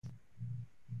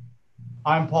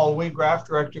I'm Paul Weagraff,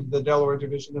 Director of the Delaware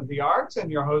Division of the Arts,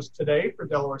 and your host today for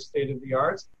Delaware State of the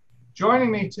Arts. Joining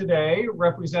me today,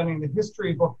 representing the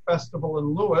History Book Festival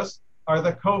in Lewes, are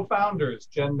the co-founders,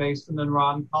 Jen Mason and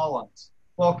Ron Collins.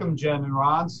 Welcome, Jen and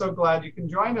Ron. So glad you can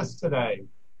join us today.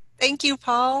 Thank you,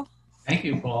 Paul. Thank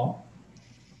you, Paul.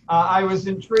 I was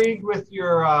intrigued with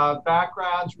your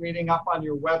backgrounds, reading up on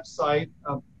your website.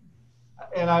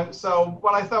 So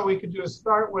what I thought we could do is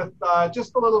start with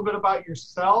just a little bit about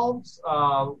yourselves.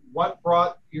 What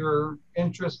brought your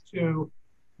interest to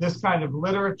this kind of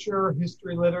literature,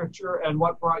 history literature, and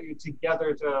what brought you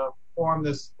together to form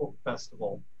this book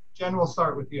festival? Jen, we'll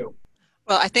start with you.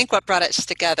 Well, I think what brought us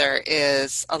together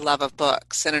is a love of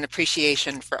books and an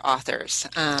appreciation for authors.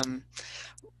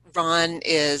 Ron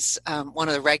is one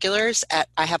of the regulars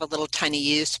I have a little tiny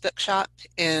used bookshop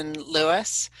in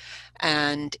Lewes.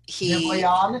 And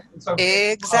Biblion?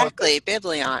 Exactly,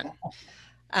 Biblion.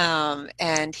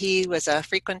 And he was a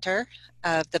frequenter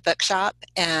of the bookshop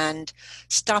and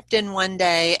stopped in one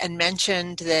day and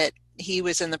mentioned that he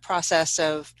was in the process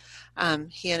of,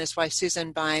 he and his wife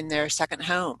Susan buying their second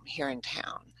home here in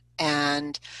town.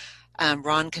 And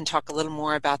Ron can talk a little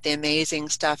more about the amazing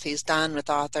stuff he's done with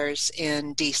authors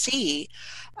in DC.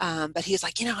 But he's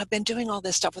like, I've been doing all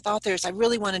this stuff with authors. I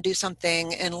really want to do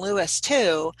something in Lewes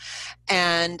too.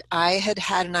 And I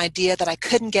had an idea that I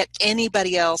couldn't get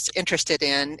anybody else interested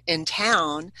in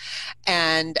town.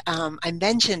 And I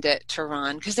mentioned it to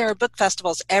Ron because there are book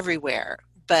festivals everywhere,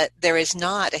 but there is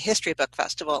not a history book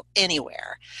festival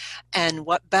anywhere. And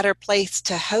what better place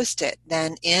to host it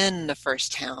than in the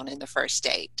first town, in the first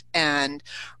state? And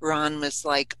Ron was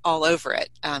like all over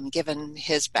it, given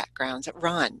his backgrounds.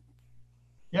 Ron.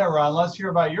 Yeah, Ron, let's hear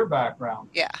about your background.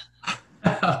 Yeah.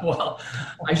 Well,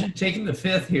 I should take the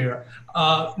fifth here.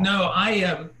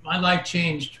 My life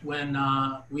changed when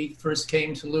we first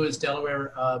came to Lewes,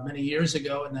 Delaware many years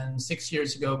ago, and then 6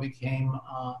 years ago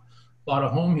bought a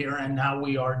home here, and now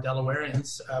we are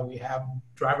Delawareans. We have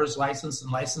driver's license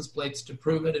and license plates to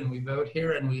prove it, and we vote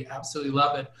here, and we absolutely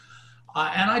love it.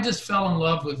 And I just fell in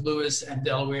love with Lewes and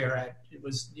Delaware. It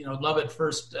was, love at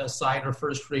first sight or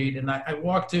first read. And I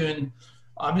walked in,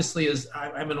 obviously, as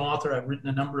I'm an author, I've written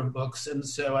a number of books, and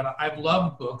I've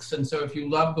loved books. And so if you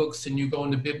love books and you go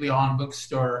into Biblion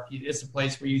bookstore, it's a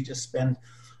place where you just spend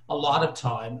a lot of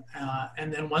time.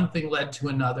 And then one thing led to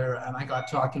another, and I got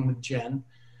talking with Jen.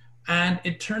 And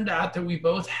it turned out that we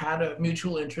both had a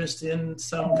mutual interest in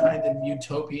some kind of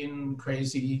utopian,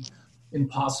 crazy,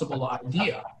 impossible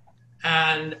idea.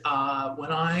 And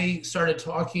when I started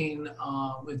talking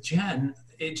with Jen,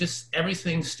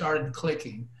 everything started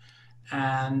clicking.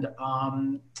 And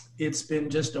it's been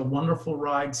just a wonderful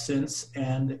ride since.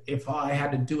 And if I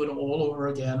had to do it all over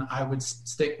again, I would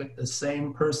stick with the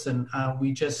same person.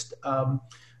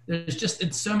 There's just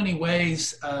in so many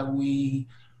ways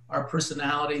our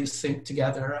personalities sync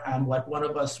together, and what one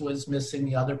of us was missing,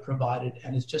 the other provided,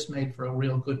 and it's just made for a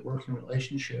real good working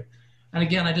relationship. And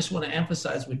again, I just want to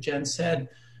emphasize what Jen said.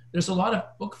 There's a lot of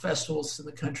book festivals in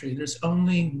the country. There's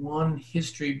only one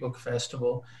history book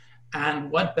festival,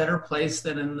 and what better place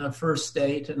than in the first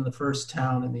state and the first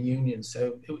town in the Union.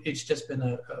 So it's just been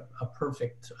a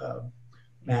perfect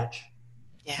match.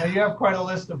 Yeah. Now, you have quite a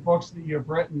list of books that you've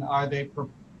written. Are they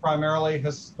primarily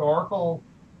historical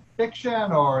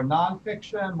fiction or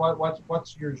nonfiction?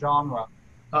 What's your genre?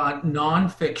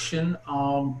 Nonfiction,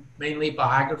 mainly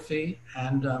biography,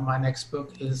 and my next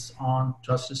book is on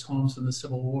Justice Holmes and the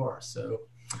Civil War. So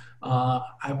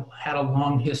I've had a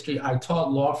long history. I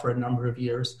taught law for a number of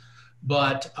years,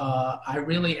 but I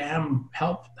really am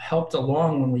helped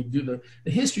along when we do the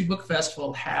History Book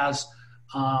Festival has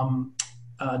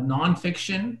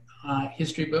nonfiction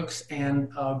history books and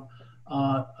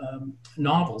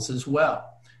novels as well,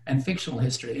 and fictional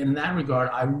history. In that regard,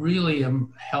 I really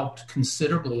am helped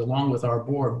considerably along with our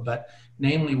board, but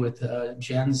namely with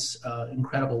Jen's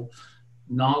incredible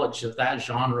knowledge of that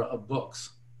genre of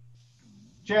books.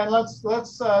 Jen, let's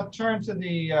turn to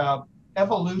the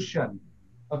evolution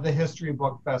of the History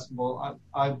Book Festival.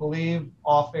 I believe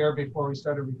off air before we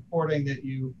started recording that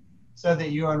you said that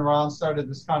you and Ron started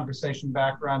this conversation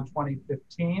back around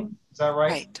 2015. Is that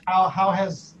right? Right. How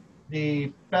has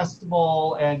the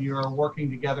festival and your working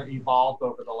together evolved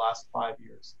over the last 5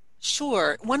 years?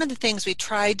 Sure. One of the things we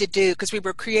tried to do, because we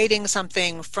were creating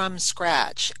something from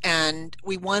scratch, and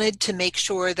we wanted to make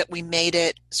sure that we made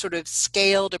it sort of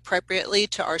scaled appropriately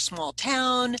to our small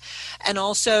town, and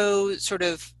also sort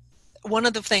of one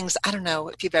of the things, I don't know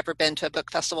if you've ever been to a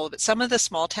book festival, but some of the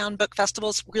small town book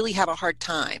festivals really have a hard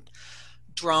time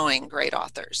drawing great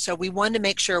authors. So we wanted to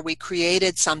make sure we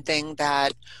created something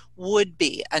that would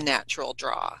be a natural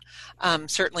draw.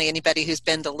 Certainly anybody who's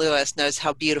been to Lewes knows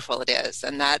how beautiful it is,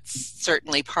 and that's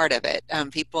certainly part of it.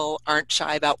 People aren't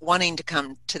shy about wanting to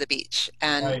come to the beach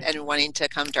and wanting to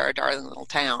come to our darling little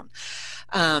town.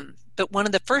 But one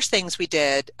of the first things we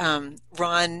did,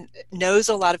 Ron knows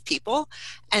a lot of people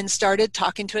and started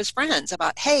talking to his friends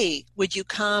about, hey, would you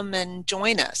come and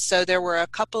join us? So there were a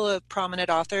couple of prominent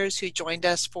authors who joined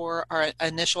us for our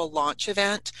initial launch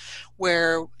event,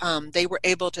 where they were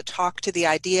able to talk to the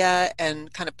idea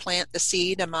and kind of plant the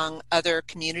seed among other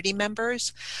community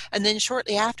members. And then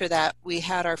shortly after that, we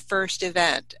had our first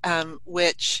event,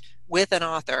 which with an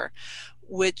author,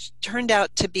 which turned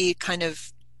out to be kind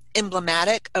of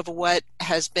emblematic of what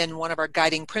has been one of our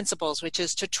guiding principles, which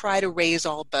is to try to raise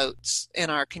all boats in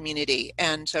our community.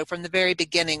 And so from the very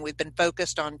beginning, we've been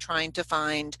focused on trying to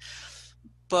find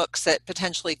books that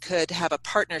potentially could have a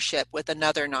partnership with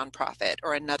another nonprofit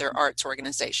or another arts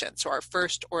organization. So our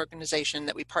first organization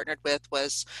that we partnered with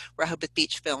was Rehoboth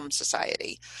Beach Film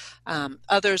Society.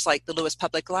 Others like the Lewes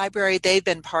Public Library, they've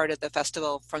been part of the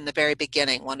festival from the very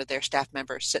beginning. One of their staff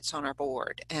members sits on our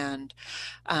board. And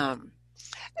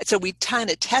so we kind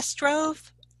of test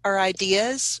drove our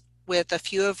ideas with a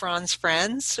few of Ron's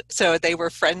friends, so they were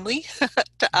friendly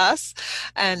to us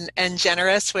and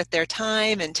generous with their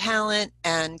time and talent,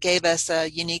 and gave us a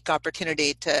unique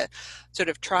opportunity to sort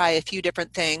of try a few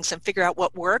different things and figure out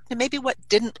what worked and maybe what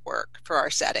didn't work for our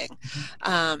setting.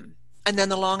 And then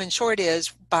the long and short is,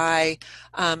 by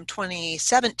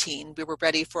 2017, we were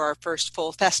ready for our first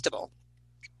full festival.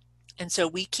 And so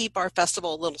we keep our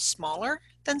festival a little smaller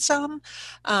than some,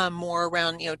 more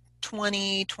around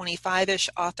 20, 25-ish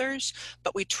authors,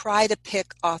 but we try to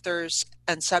pick authors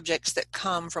and subjects that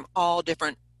come from all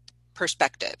different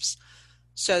perspectives.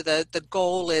 So the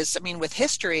goal is, with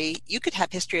history, you could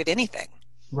have history of anything.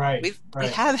 Right. We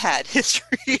have had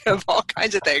history of all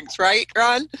kinds of things, right,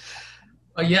 Ron?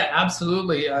 Yeah,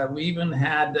 absolutely. We even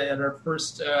had at our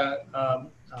first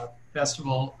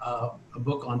festival a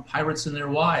book on pirates and their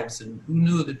wives, and who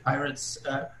knew that pirates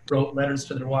wrote letters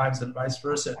to their wives and vice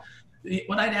versa.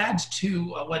 What I'd add to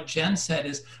what Jen said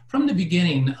is, from the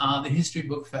beginning, the History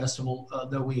Book Festival,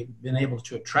 though we've been able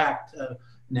to attract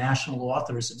national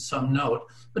authors of some note,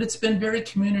 but it's been very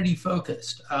community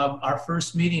focused. Our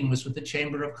first meeting was with the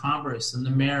Chamber of Commerce and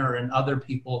the mayor and other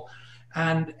people,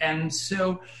 and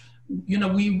so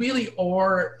we really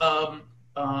are.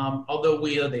 Although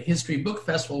we are the History Book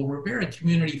Festival, we're very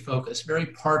community focused, very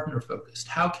partner focused.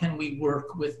 How can we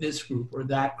work with this group or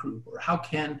that group, or how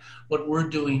can what we're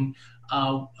doing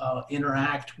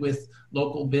interact with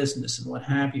local business and what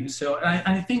have you? So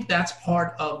I think that's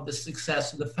part of the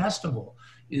success of the festival,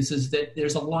 is that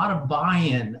there's a lot of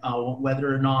buy-in,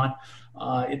 whether or not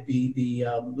it be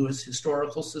the Lewes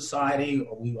Historical Society,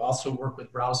 or we also work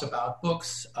with Browse About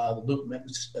Books.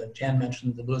 Jan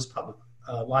mentioned the Lewes Public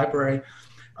Library,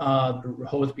 the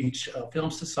Rehoboth Beach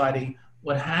Film Society,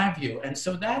 what have you. And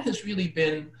so that has really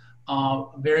been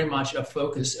very much a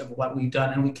focus of what we've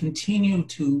done. And we continue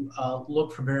to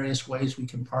look for various ways we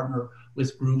can partner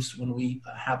with groups when we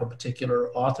have a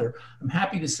particular author. I'm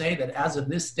happy to say that as of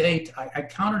this date, I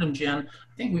counted them, Jen,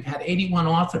 I think we've had 81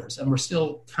 authors, and we're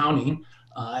still counting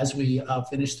as we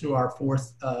finish through our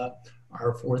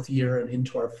fourth year and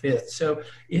into our fifth. So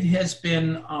it has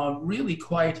been really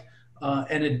quite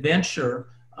an adventure,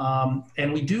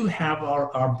 and we do have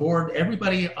our board,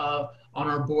 everybody on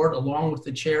our board, along with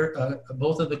the chair,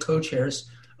 both of the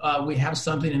co-chairs, we have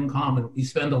something in common. We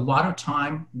spend a lot of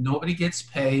time, nobody gets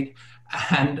paid,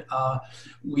 and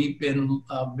we've been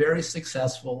very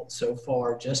successful so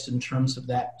far, just in terms of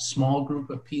that small group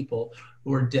of people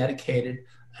who are dedicated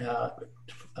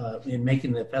in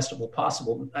making the festival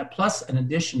possible, plus in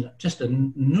addition, just a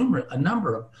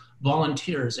number of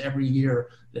volunteers every year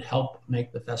that help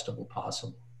make the festival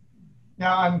possible.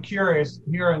 Now, I'm curious,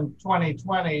 here in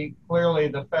 2020, clearly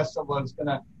the festival is going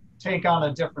to take on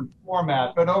a different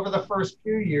format, but over the first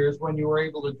few years when you were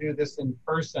able to do this in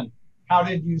person, how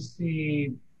did you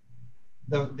see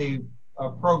the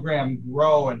program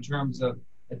grow in terms of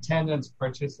attendance,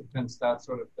 participants, that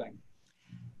sort of thing?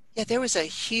 Yeah, there was a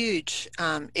huge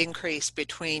increase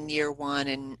between year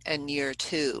one and year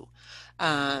two.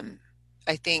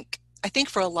 I think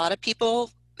for a lot of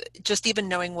people, just even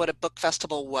knowing what a book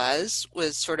festival was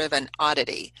sort of an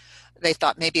oddity. They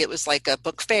thought maybe it was like a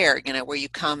book fair, where you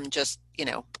come just,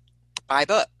 buy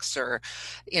books, or,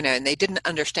 and they didn't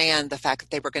understand the fact that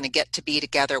they were going to get to be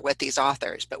together with these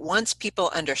authors. But once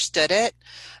people understood it,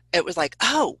 it was like,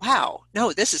 oh, wow,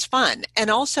 no, this is fun. And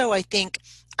also, I think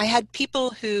I had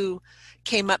people who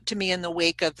came up to me in the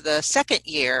wake of the second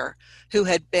year who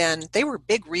they were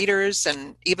big readers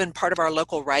and even part of our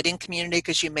local writing community,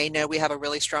 because you may know we have a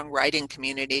really strong writing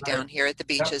community down here at the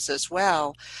beaches as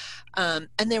well. And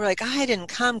they were like, I didn't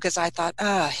come because I thought,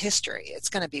 history, it's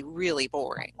going to be really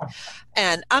boring.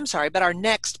 And I'm sorry, but our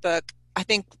next book, I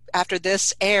think after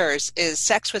this airs, is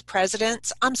Sex with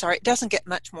Presidents. I'm sorry, it doesn't get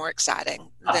much more exciting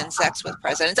than Sex with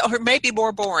Presidents, or maybe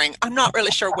more boring. I'm not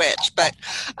really sure which, but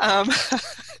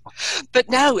but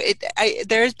no,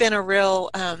 there's been a real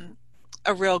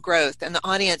growth in the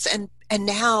audience, and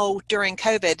now during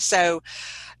COVID, so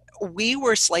we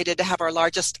were slated to have our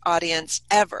largest audience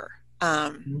ever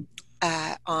on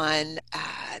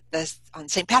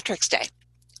St. Patrick's Day.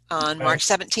 On March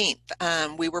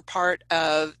 17th. We were part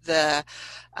of the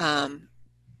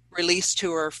release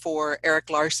tour for Eric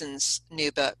Larson's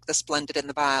new book, The Splendid and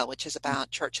the Vile, which is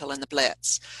about Churchill and the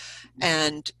Blitz.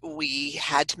 And we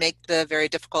had to make the very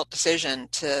difficult decision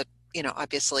to,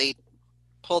 obviously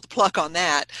pull the plug on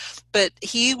that. But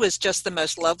he was just the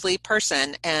most lovely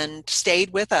person and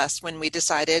stayed with us when we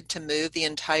decided to move the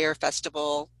entire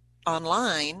festival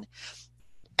online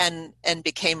and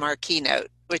became our keynote,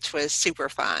 which was super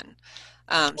fun.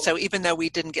 So even though we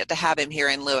didn't get to have him here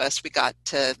in Lewes, we got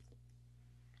to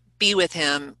be with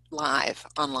him live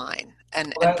online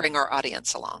and bring our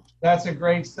audience along. That's a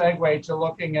great segue to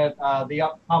looking at the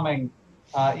upcoming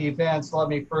events. Let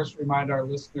me first remind our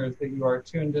listeners that you are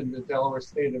tuned into Delaware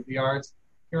State of the Arts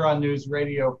here on News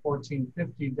Radio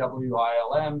 1450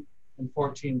 WILM and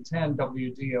 1410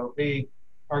 WDOV.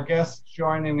 Our guests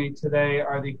joining me today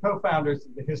are the co-founders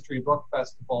of the History Book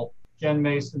Festival, Jen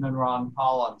Mason and Ron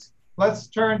Collins. Let's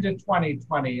turn to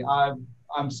 2020.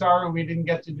 I'm sorry we didn't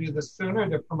get to do this sooner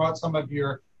to promote some of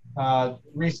your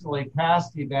recently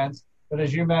past events, but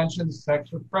as you mentioned,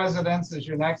 Sex with Presidents is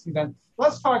your next event.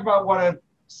 Let's talk about what a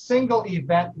single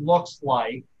event looks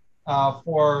like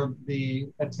for the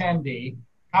attendee,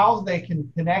 how they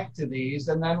can connect to these,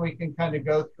 and then we can kind of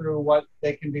go through what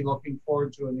they can be looking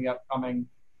forward to in the upcoming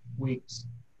weeks.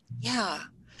 Yeah.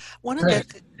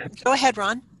 Go ahead,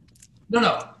 Ron.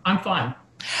 No, I'm fine.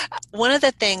 One of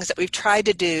the things that we've tried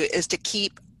to do is to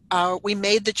we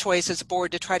made the choice as a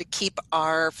board to try to keep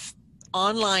our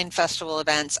online festival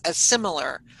events as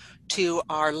similar to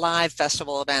our live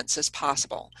festival events as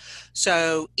possible.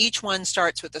 So each one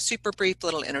starts with a super brief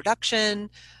little introduction.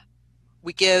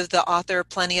 We give the author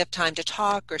plenty of time to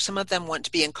talk, or some of them want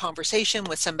to be in conversation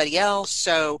with somebody else.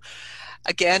 So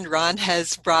again, Ron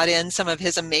has brought in some of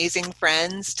his amazing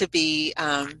friends to be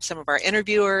some of our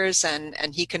interviewers, and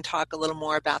he can talk a little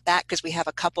more about that because we have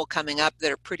a couple coming up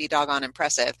that are pretty doggone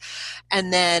impressive.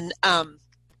 And then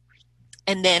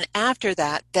after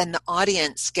that, then the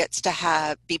audience gets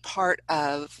to be part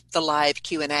of the live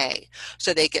Q&A.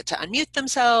 So they get to unmute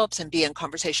themselves and be in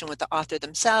conversation with the author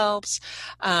themselves.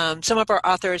 Some of our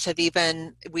authors have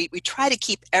we try to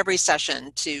keep every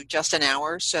session to just an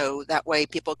hour, so that way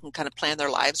people can kind of plan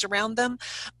their lives around them.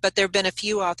 But there have been a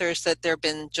few authors that there have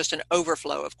been just an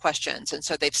overflow of questions, and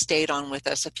so they've stayed on with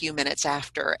us a few minutes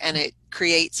after, and it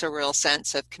creates a real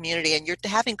sense of community. And you're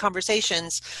having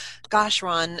conversations. Gosh,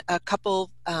 Ron, a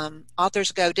couple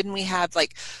authors ago, didn't we have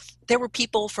there were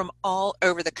people from all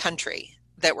over the country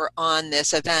that were on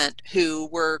this event who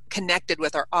were connected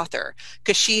with our author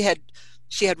because she had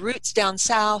roots down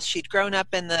south. She'd grown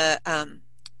up in the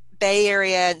Bay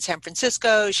Area in San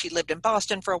Francisco. She lived in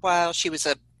Boston for a while. She was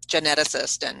a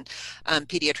geneticist and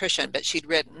pediatrician, but she'd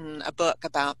written a book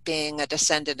about being a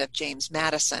descendant of James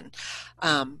Madison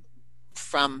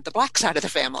from the Black side of the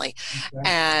family. Okay.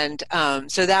 And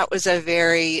so that was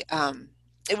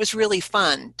it was really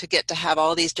fun to get to have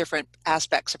all these different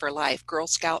aspects of her life, Girl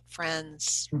Scout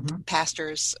friends,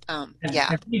 pastors. And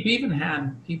we've even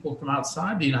had people from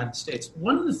outside the United States.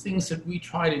 One of the things that we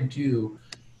try to do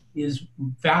is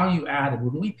value added.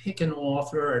 When we pick an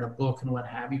author and a book and what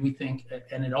have you, we think,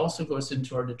 and it also goes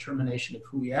into our determination of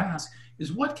who we ask,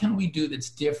 is what can we do that's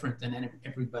different than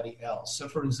everybody else? So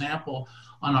for example,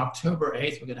 on October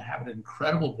 8th, we're going to have an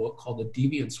incredible book called The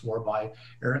Deviance War by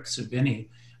Eric Savini.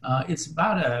 It's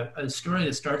about a story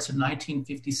that starts in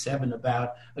 1957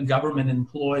 about a government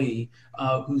employee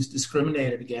who's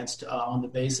discriminated against on the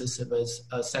basis of his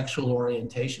sexual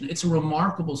orientation. It's a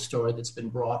remarkable story that's been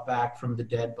brought back from the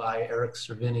dead by Eric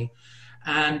Savini.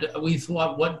 And we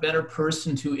thought, what better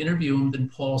person to interview him than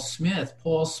Paul Smith?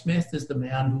 Paul Smith is the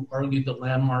man who argued the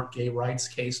landmark gay rights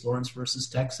case, Lawrence versus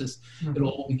Texas. It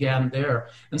all began there.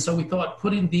 And so we thought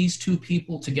putting these two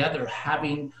people together,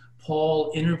 having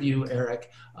Paul interview,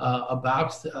 Eric,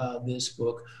 about this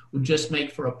book would just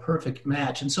make for a perfect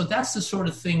match. And so that's the sort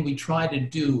of thing we try to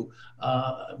do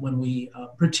when we,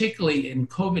 particularly in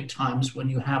COVID times, when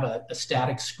you have a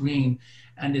static screen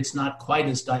and it's not quite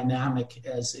as dynamic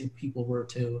as if people were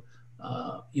to,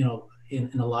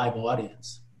 in a live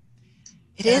audience.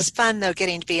 It is fun, though,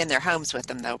 getting to be in their homes with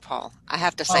them, though, Paul. I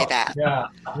have to say that. Yeah.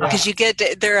 Because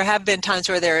there have been times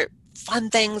where there are fun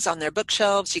things on their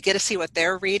bookshelves. You get to see what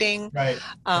they're reading. Right.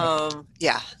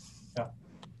 Yeah.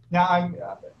 Now,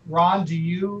 Ron, do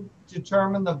you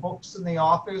determine the books and the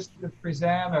authors to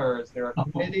present, or is there a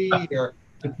committee, or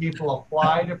do people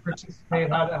apply to participate?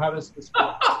 How does this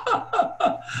work?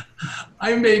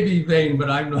 I may be vain, but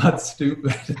I'm not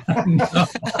stupid.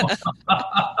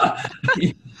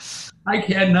 I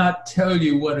cannot tell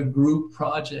you what a group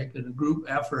project and a group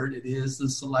effort it is, the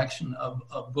selection of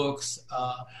books.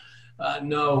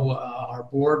 No, our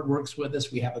board works with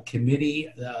us. We have a committee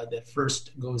that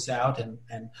first goes out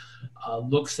and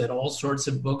looks at all sorts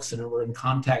of books, and we're in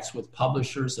contacts with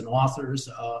publishers and authors.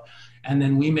 And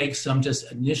then we make some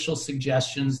just initial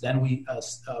suggestions. Then we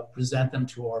present them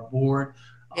to our board.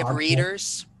 We have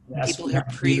readers, people who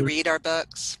pre-read our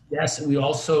books. Yes, and we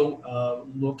also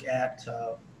look at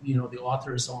the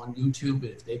authors on YouTube,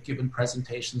 if they've given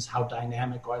presentations, how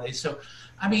dynamic are they? So,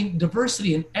 I mean,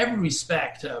 diversity in every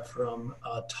respect, from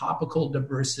topical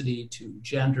diversity to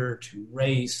gender to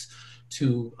race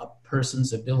to a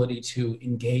person's ability to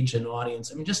engage an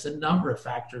audience. I mean, just a number of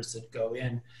factors that go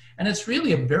in. And it's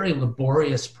really a very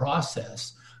laborious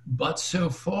process, but so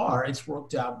far it's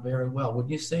worked out very well.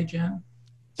 Wouldn't you say, Jen?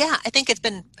 Yeah, I think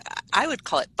I would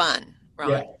call it fun,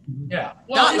 Ron. Yeah.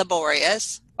 Well, not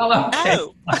laborious. Well, okay.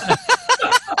 No.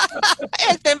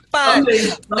 It's been fun.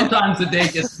 Sometimes the day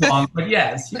gets long, but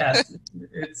yes.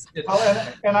 It's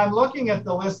well, and I'm looking at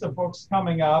the list of books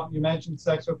coming up. You mentioned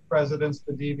Sex with Presidents,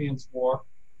 The Deviants War.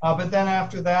 But then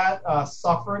after that,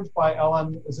 Suffrage by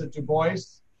Ellen, is it Du Bois?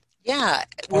 Yeah,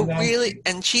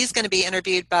 and she's going to be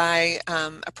interviewed by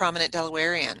a prominent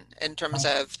Delawarean in terms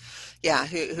of,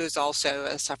 who's also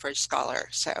a suffrage scholar.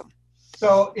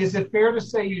 So is it fair to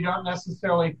say you don't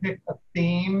necessarily pick a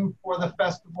theme for the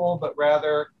festival, but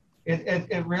rather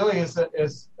it really is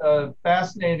a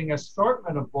fascinating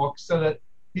assortment of books so that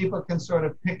people can sort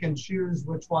of pick and choose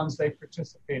which ones they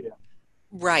participate in?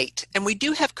 Right. And we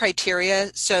do have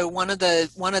criteria. So one of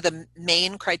the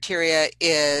main criteria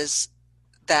is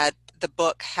that the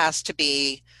book has to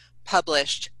be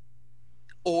published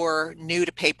or new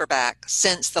to paperback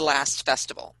since the last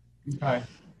festival. Okay.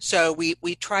 So we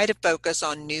try to focus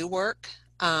on new work,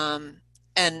 and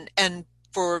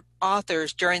for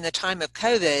authors during the time of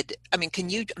COVID, I mean, can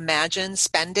you imagine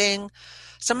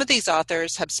some of these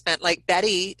authors have spent, like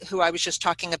Betty, who I was just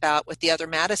talking about with the other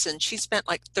Madison, she spent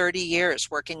like 30 years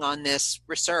working on this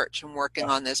research and working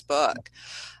on this book.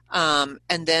 And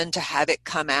then to have it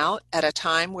come out at a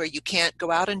time where you can't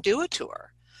go out and do a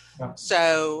tour. Yeah.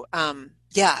 So,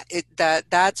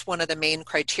 that's one of the main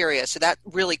criteria. So that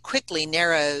really quickly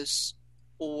narrows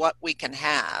what we can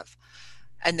have.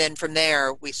 And then from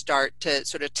there, we start to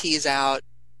sort of tease out,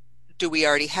 do we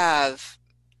already have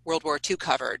World War II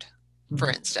covered, for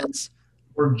instance?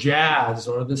 Or jazz,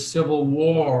 or the Civil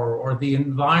War, or the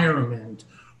environment,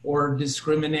 or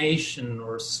discrimination,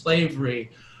 or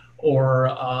slavery, or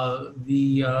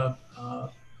the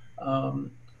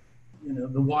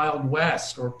Wild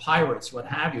West, or pirates, what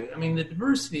have you. I mean, the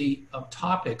diversity of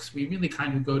topics, we really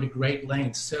kind of go to great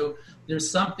lengths. So there's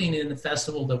something in the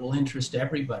festival that will interest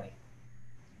everybody.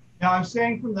 Now, I'm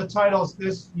saying from the titles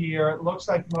this year, it looks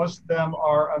like most of them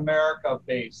are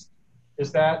America-based.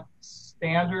 Is that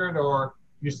standard, or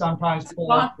you sometimes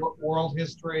pull up world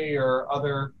history or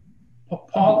other?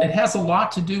 Paul, it has a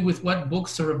lot to do with what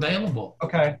books are available.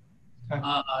 Okay.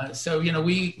 So,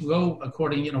 we go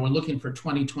according, we're looking for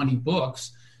 2020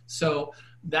 books. So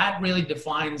that really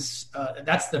defines,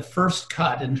 that's the first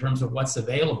cut in terms of what's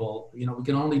available. We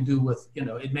can only do with,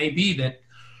 it may be that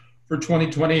for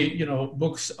 2020,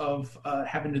 books of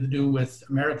having to do with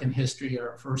American history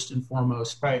are first and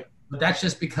foremost. Right. But that's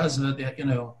just because of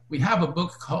the, we have a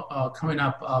book coming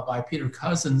up by Peter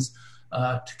Cousins,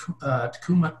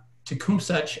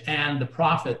 Tecumseh and the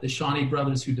Prophet, the Shawnee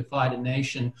Brothers Who Defied a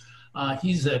Nation.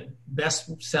 He's a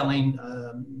best-selling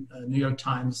New York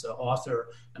Times author,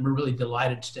 and we're really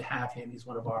delighted to have him. He's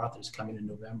one of our authors coming in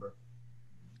November.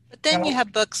 But then you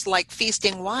have books like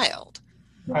Feasting Wild,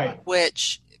 right,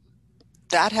 which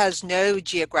that has no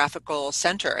geographical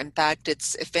center. In fact,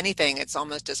 if anything, it's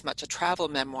almost as much a travel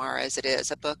memoir as it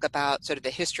is a book about sort of the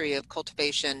history of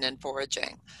cultivation and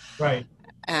foraging. Right.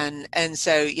 And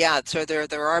so, yeah, so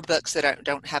there are books that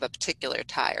don't have a particular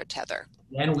tie or tether.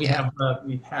 And we've had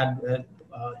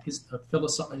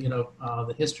philosophy,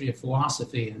 the history of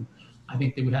philosophy, and I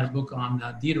think that we had a book on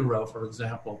Diderot, for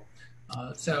example.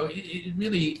 So it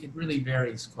really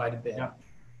varies quite a bit. Yeah.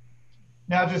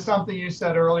 Now, just something you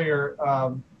said earlier,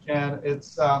 Jen,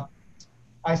 it's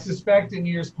I suspect in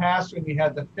years past when you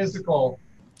had the physical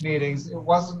meetings, you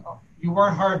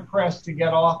weren't hard pressed to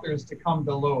get authors to come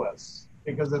to Lewes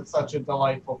because it's such a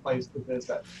delightful place to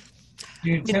visit.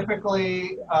 Do you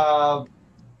typically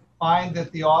find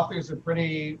that the authors are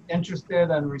pretty interested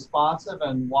and responsive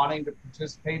and wanting to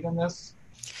participate in this?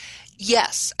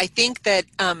 Yes, I think that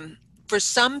for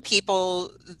some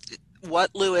people,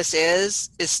 what Lewes is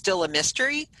still a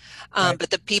mystery, Right. but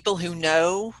the people who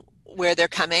know where they're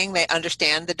coming, they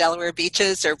understand the Delaware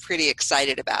beaches, are pretty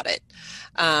excited about it.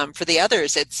 For the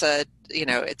others, it's a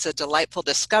delightful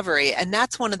discovery, and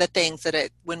that's one of the things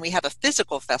that when we have a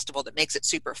physical festival that makes it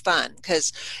super fun,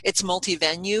 because it's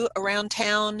multi-venue around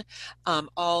town,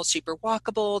 all super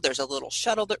walkable. There's a little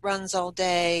shuttle that runs all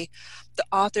day. The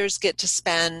authors get to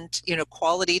spend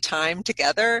quality time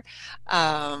together,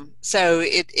 so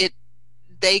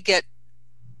they get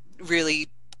really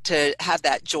to have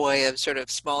that joy of sort of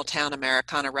small town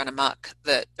Americana run amok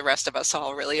that the rest of us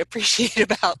all really appreciate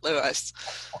about Lewes.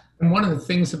 And one of the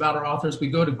things about our authors, we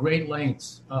go to great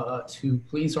lengths to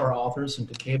please our authors and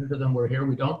to cater to them. We're here.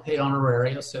 We don't pay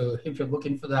honoraria, so if you're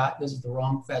looking for that, this is the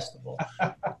wrong festival.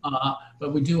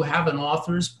 But we do have an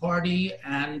authors party,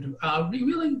 and we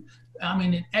really,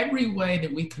 in every way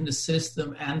that we can assist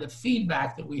them, and the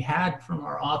feedback that we had from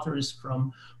our authors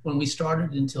from when we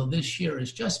started until this year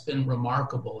has just been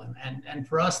remarkable. And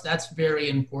for us, that's very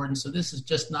important. So this is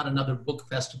just not another book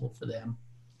festival for them.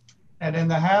 And in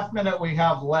the half minute we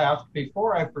have left,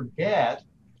 before I forget,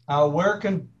 where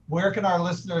can our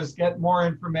listeners get more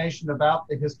information about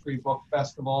the History Book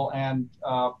Festival and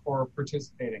for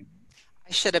participating?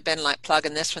 I should have been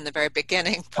plugging this from the very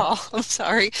beginning, Paul. I'm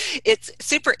sorry. It's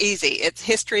super easy. It's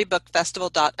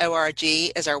historybookfestival.org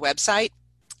is our website.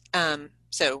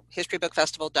 So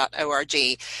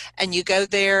historybookfestival.org, and you go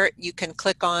there, you can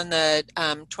click on the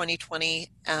 2020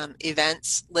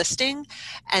 events listing,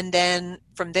 and then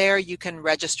from there you can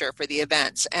register for the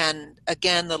events. And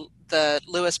again, the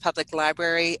Lewes Public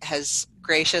Library has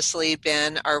graciously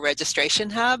been our registration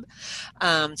hub.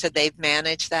 So they've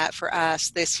managed that for us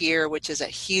this year, which is a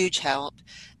huge help.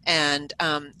 And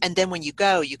then when you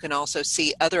go, you can also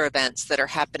see other events that are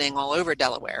happening all over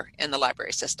Delaware in the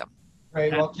library system.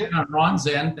 Great. Well, on Ron's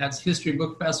end, that's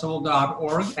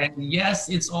historybookfestival.org. And yes,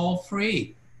 it's all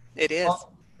free. It is.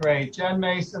 Well, great. Jen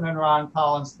Mason and Ron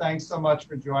Collins, thanks so much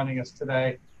for joining us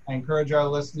today. I encourage our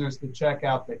listeners to check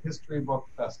out the History Book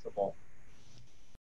Festival.